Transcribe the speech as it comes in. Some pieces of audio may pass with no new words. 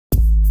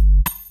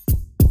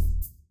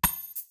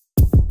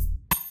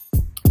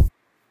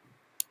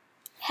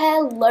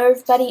Hello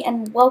everybody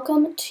and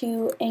welcome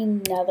to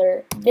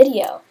another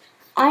video.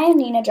 I am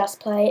Nina Just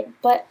Play,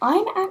 but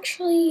I'm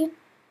actually,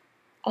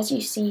 as you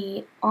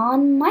see,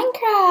 on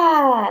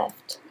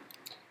Minecraft.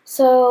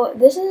 So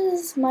this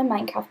is my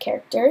Minecraft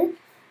character,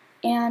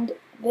 and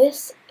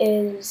this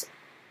is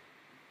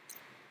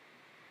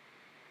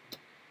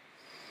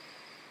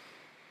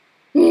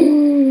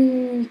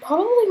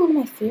probably one of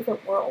my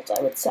favorite worlds, I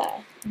would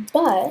say.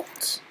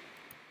 But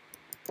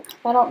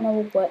I don't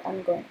know what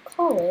I'm going to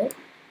call it.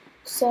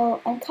 So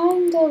I'm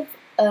kind of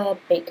a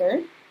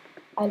baker.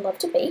 I love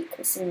to bake.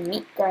 This is a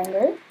meat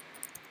grinder.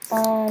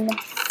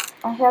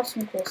 I have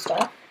some cool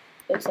stuff,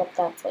 except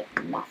that's like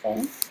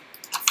nothing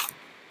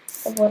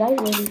of what I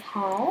really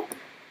have.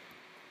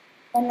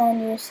 And then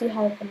you'll see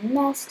how I have a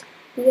nest,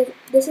 because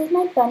this is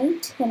my bunny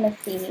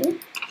Timothy.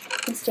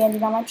 He's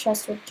standing on my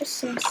chest with just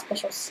some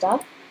special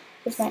stuff.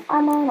 There's my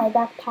armor, my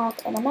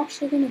backpack, and I'm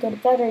actually going to go to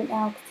bed right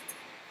now because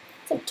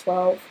it's like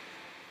 12.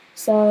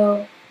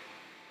 So,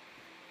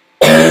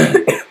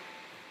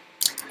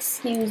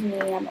 excuse me,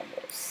 I'm a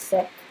little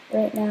sick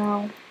right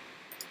now.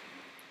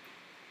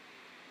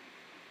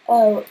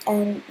 Oh,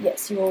 and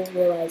yes, you will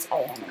realize I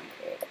am in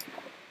creative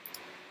mode.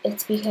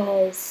 It's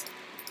because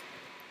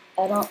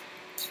I don't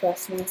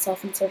trust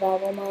myself in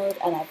survival mode,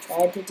 and I've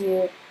tried to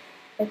do,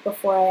 like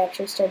before I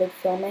actually started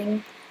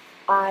filming,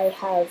 I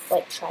have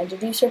like tried to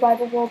do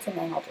survival worlds and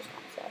then I'll just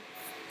not fail.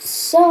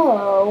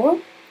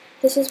 So,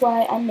 this is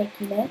why I'm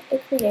making it a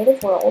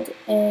creative world,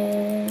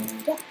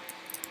 and yeah.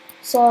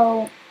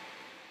 So,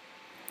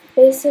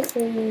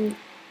 basically,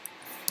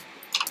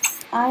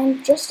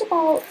 I'm just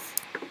about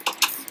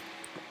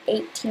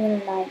 18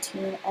 or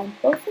 19, and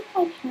both of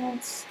my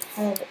parents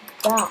have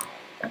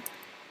died,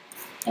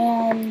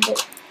 and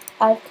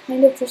I've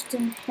kind of just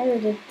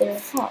inherited their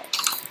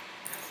house.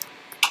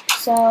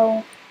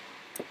 So,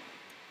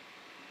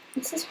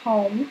 this is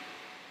home,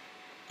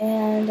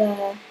 and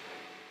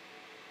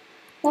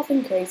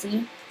nothing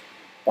crazy.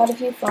 Got a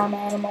few farm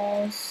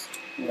animals,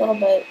 a little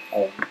bit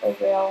of a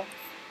rail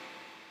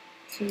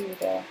to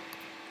the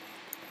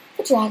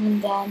dragon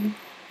den,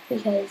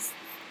 because,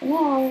 you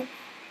know,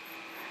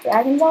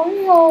 dragons are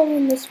real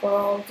in this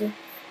world.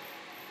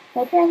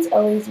 My parents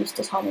always used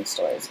to tell me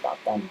stories about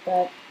them,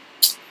 but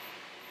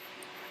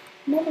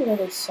never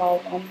really saw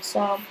one,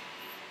 so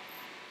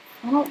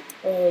I don't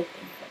really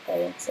think that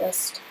they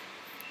exist.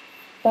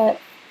 But,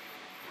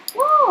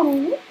 wow, I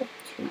like the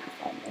tree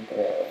finally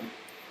grew.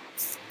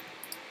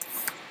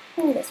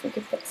 I guess we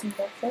could fix some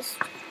breakfast.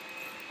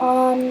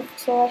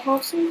 So I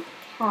have some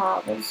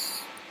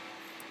calves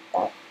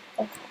that,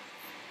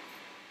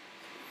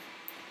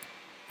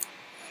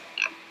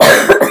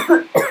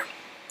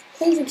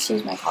 Please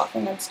excuse my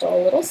coughing, I'm still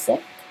a little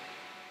sick.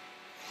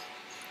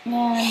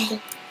 And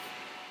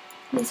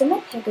these are my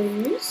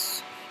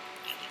piggies.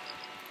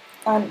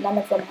 None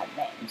of them have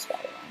names, by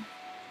the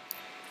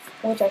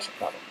way. Which I should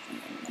probably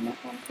name them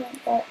at one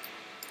point, but,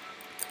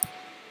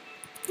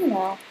 you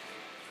know,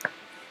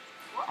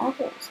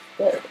 apple is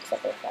good,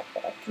 except for the fact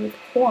that I threw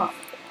corn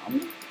for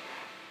them.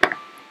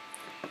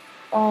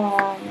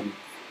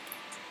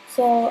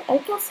 So I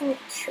guess I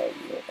could show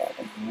you about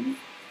them.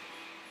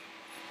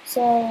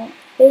 So,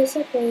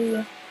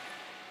 basically,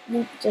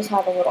 you just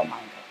have a little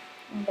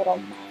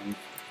mine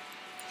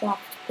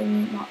shaft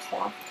thingy, not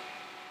shaft.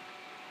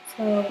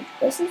 So,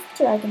 this is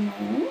the dragon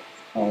lair,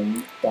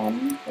 home,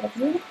 den, whatever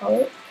you want to call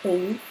it,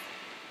 cave.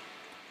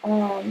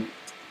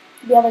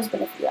 Yeah, there's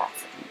been a few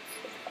accidents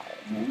with fire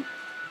here.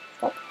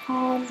 Got the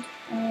pond,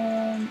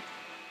 and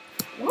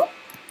what?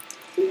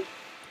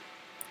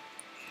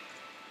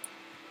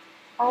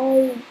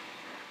 I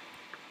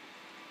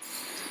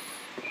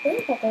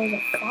think that there was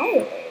a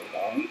fire over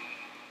there.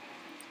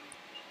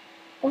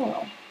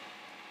 Oh.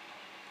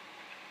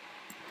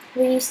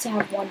 We used to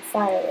have one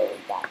fire lily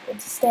that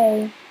would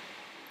stay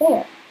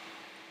there.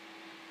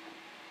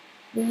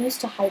 We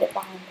used to hide it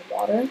behind the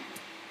water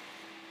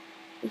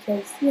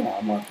because, you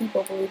know, more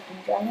people believed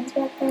in dragons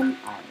back then.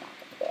 I'm not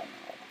going to go in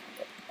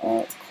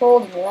there. It's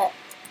cold and wet.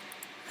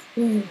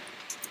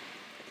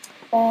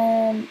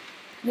 And,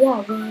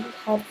 yeah, we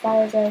had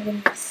fire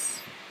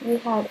dragons. We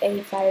had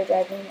a fire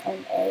dragon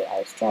and a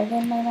ice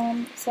dragon, my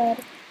mom said.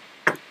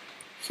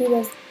 She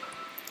was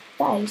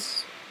the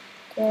ice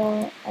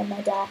girl, and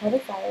my dad had a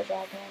fire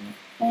dragon.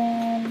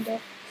 And,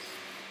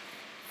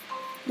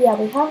 yeah,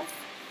 we have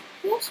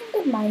some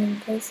good mining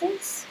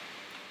places.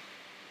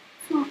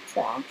 It's not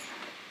trash.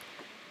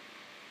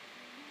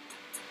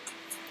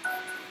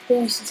 They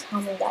used to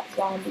tell me that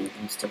zombies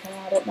used to come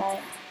out at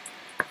night.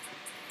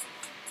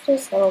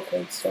 Just little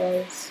kid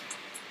stories.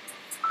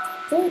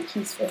 Very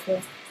peaceful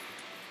here.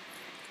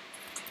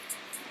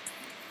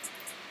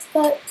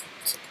 But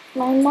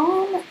my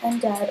mom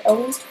and dad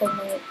always told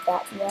me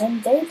that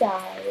when they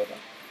died,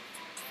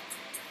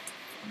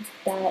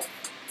 that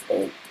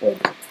they would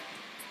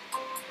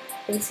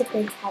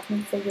basically have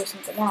me figure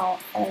something out,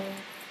 and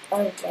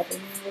our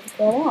wedding would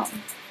go on.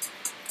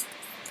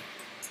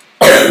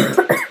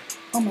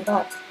 Oh my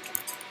god,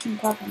 I'm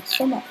coughing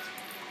so much.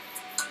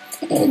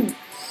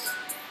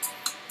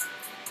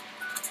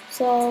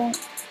 So,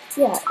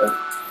 yeah,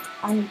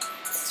 I'm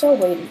still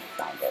waiting to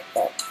find it,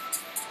 but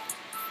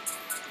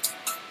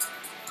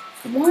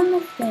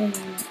one thing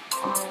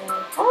I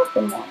have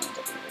been wanting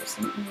to do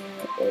recently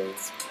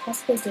is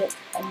possibly get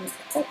a new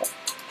carpet.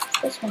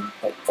 This one's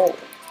quite old.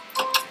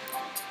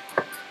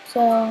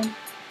 So, I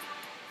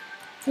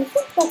think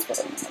that's what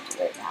I'm going to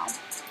do right now.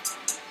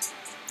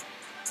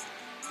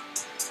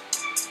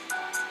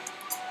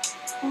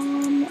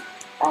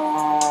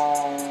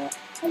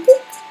 I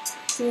think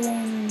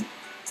doing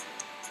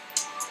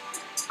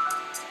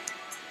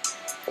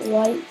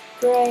light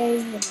gray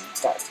and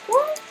dark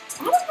gray?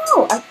 I don't know.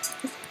 I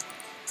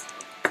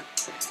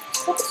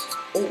thought this was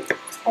old.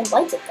 I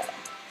like it though.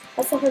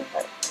 That's the hard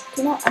part.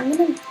 You know,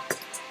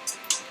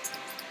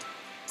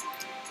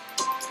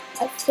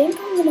 I think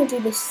I'm gonna do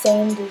the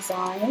same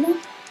design,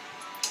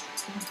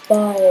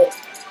 but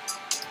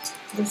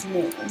this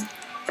new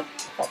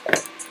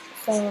carpet.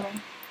 So,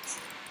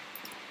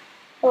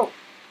 oh,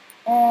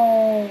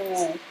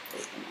 and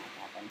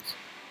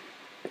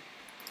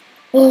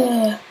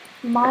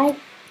my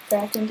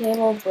crafting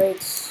table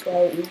breaks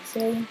so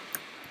easily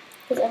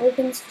because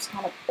everything's just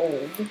kind of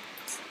old.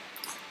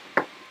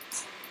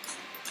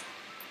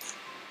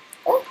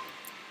 Oh,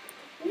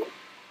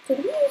 did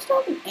we used to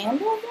have an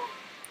anvil here?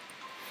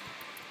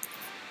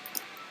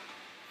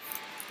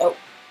 Oh,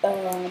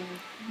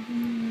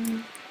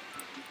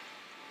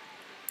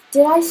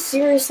 did I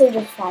seriously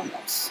just find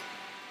this?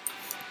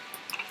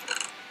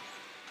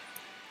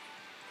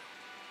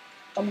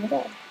 Oh my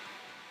god.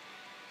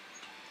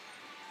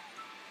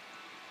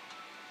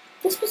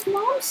 This was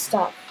mom's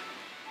stuff.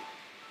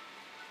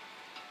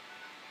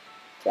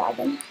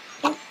 Dragon?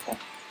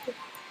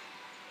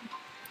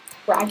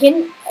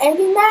 Dragon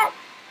egging that?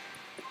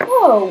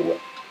 No!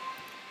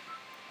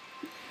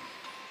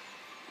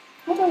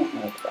 I don't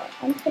like that.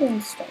 I'm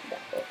putting stone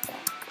back with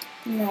that.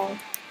 No.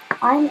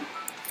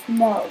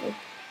 No.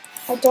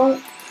 I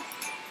don't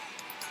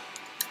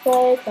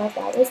like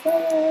that was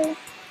there.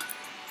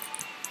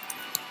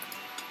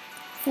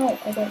 No,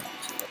 I don't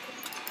actually like it.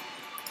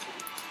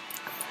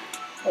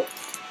 Oh.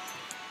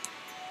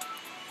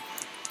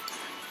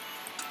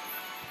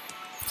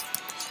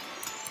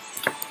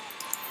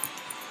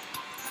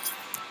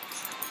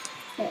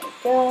 There we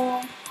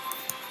go.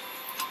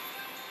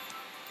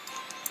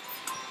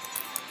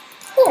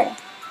 There.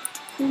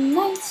 A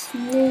nice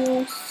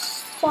new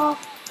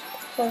soft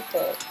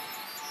carpet.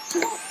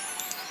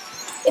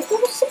 If there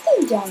was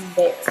something down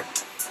there,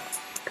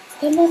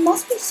 then there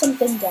must be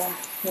something down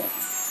here.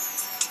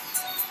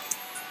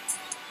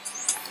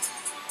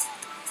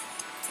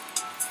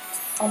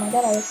 Oh my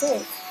god, I was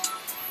right.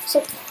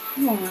 So,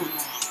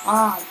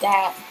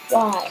 Dad,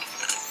 why?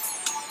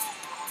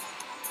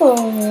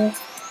 Oh.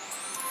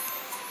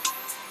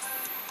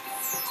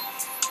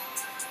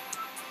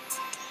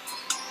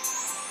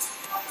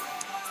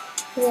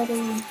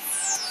 Really?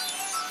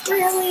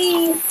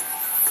 Really?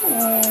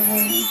 Oh.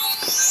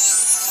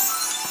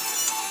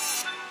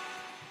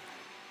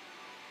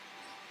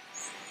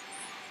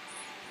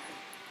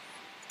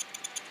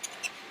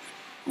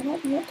 I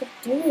don't know what to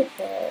do with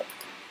it.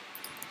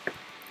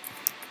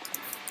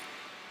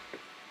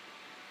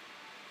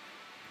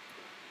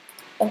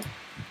 Oh.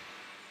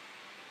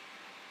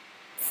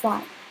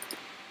 Fine.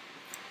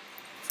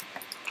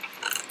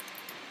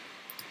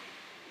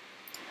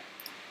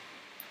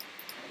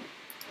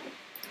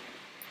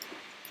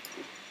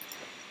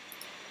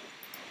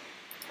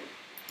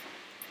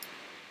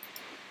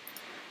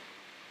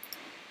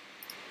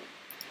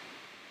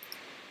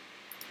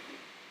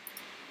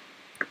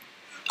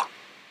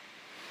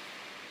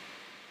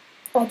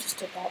 I just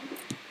did that.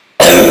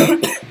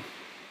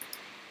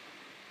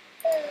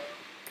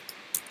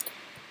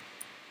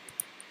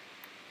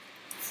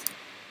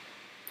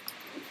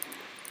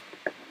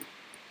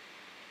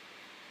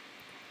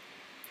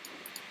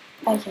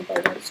 I can't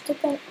believe I just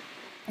did that.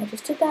 I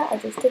just did that. I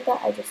just did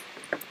that. I just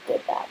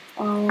did that.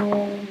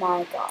 Oh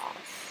my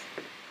gosh.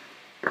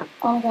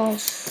 Oh my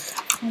gosh.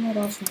 Oh my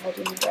gosh, no, I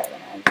didn't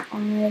dragon egg.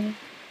 I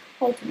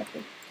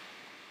ultimately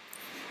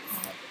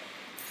had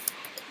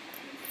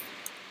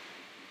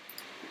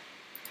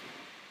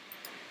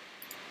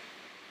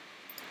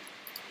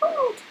I don't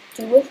know what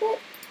to do with it.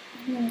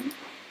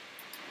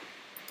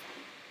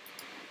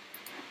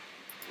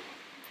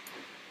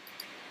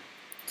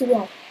 Do I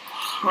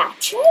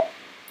hatch it?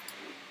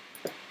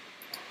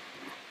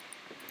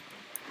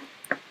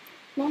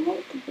 No,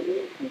 what to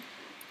do?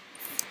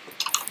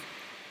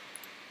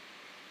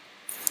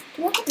 Do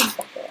I have a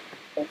bucket?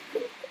 I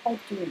think I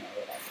do know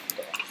what I can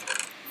do.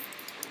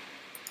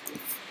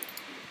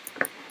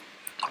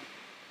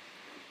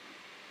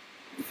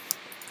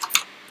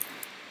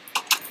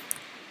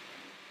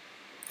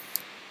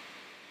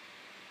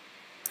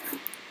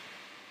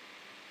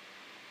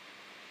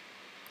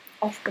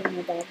 I should bring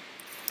my bed.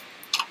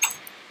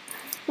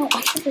 No,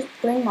 I should just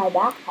bring my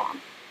backpack.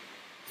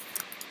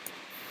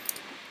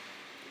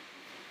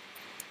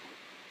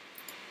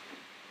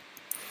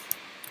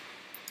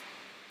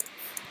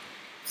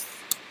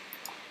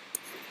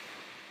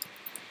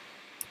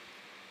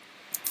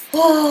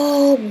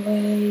 Oh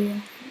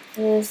boy,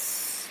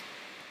 this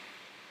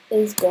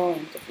is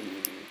going to be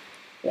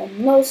the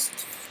most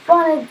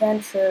fun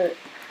adventure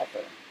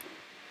ever.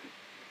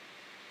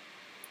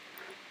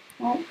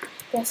 Well,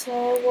 guess I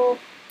will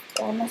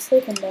grab my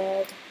sleeping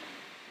bag.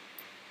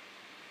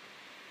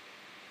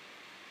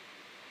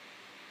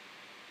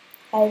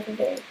 I have a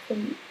very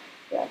pretty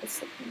rabbit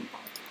sleeping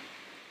bag.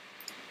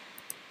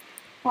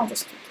 I'll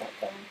just keep that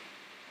going.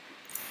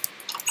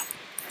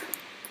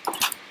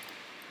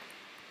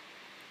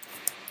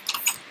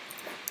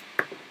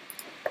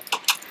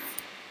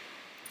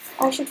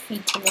 I should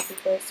feed Timothy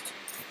first.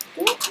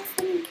 Do I have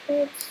any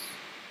kids?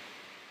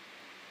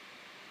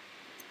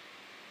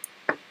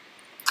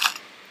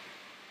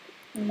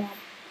 No.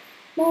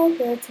 No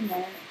good to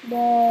know.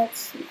 Let's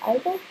see. I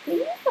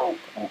believe I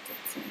planted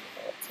some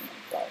carrots in the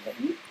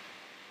garden.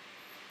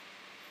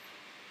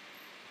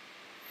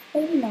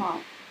 Maybe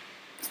not.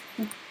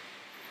 Let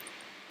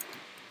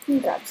me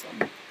grab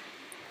some.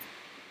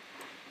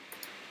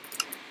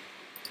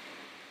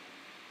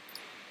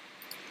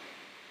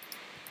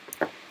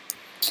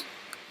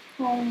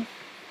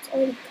 It's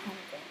already kind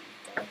of getting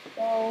dark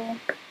though.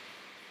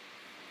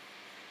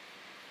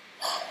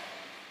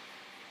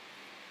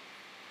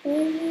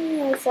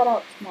 Maybe I'll set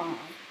out tomorrow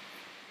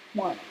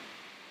morning.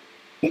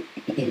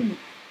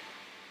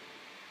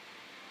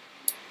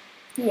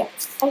 Yeah,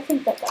 I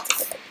think that's a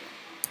good idea.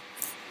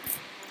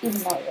 Even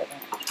though I really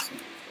want to see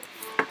it.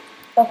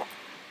 Okay.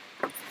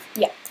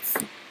 Yeah.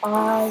 I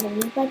will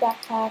leave my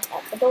backpack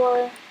at the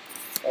door.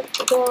 Ready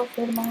to go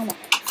for tomorrow morning.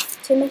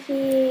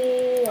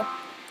 Timothy,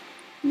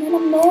 I'm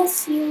gonna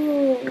miss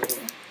you.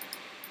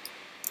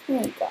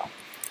 Here you go.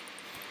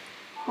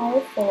 Now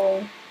we're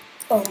full.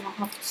 Oh, and I'll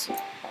have to see up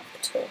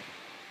too.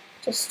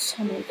 Just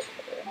to make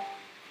sure.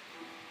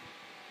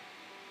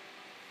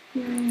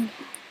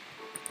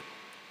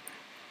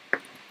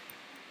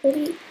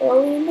 Pretty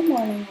early in the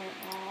morning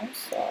right now,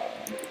 so.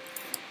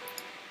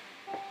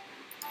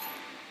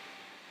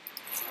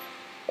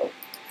 Oh.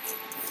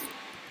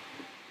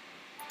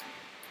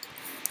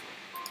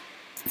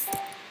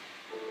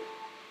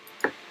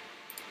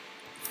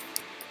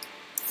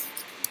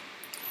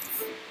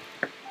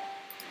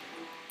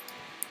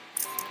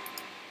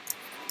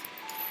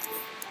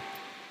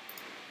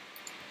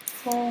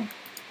 So,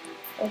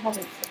 I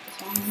haven't put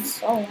this on in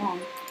so long.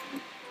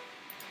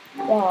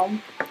 Well,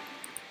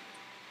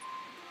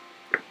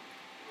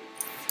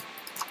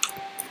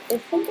 I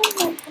think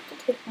I might have to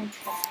take my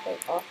chest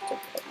plate off to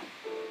put my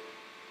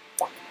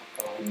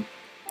backpack on.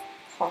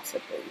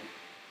 Possibly.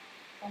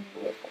 I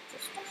may have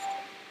just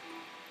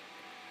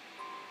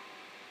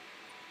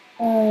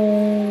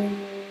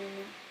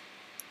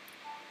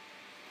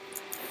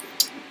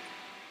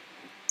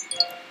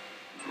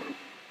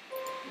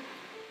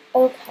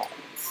okay,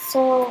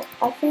 so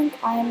I think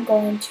I'm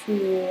going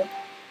to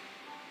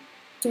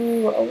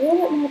do a little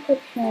bit more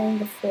preparing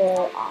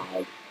before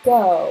I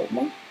go.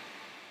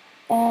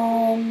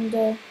 And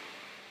then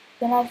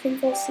I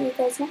think I'll see you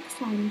guys next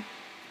time.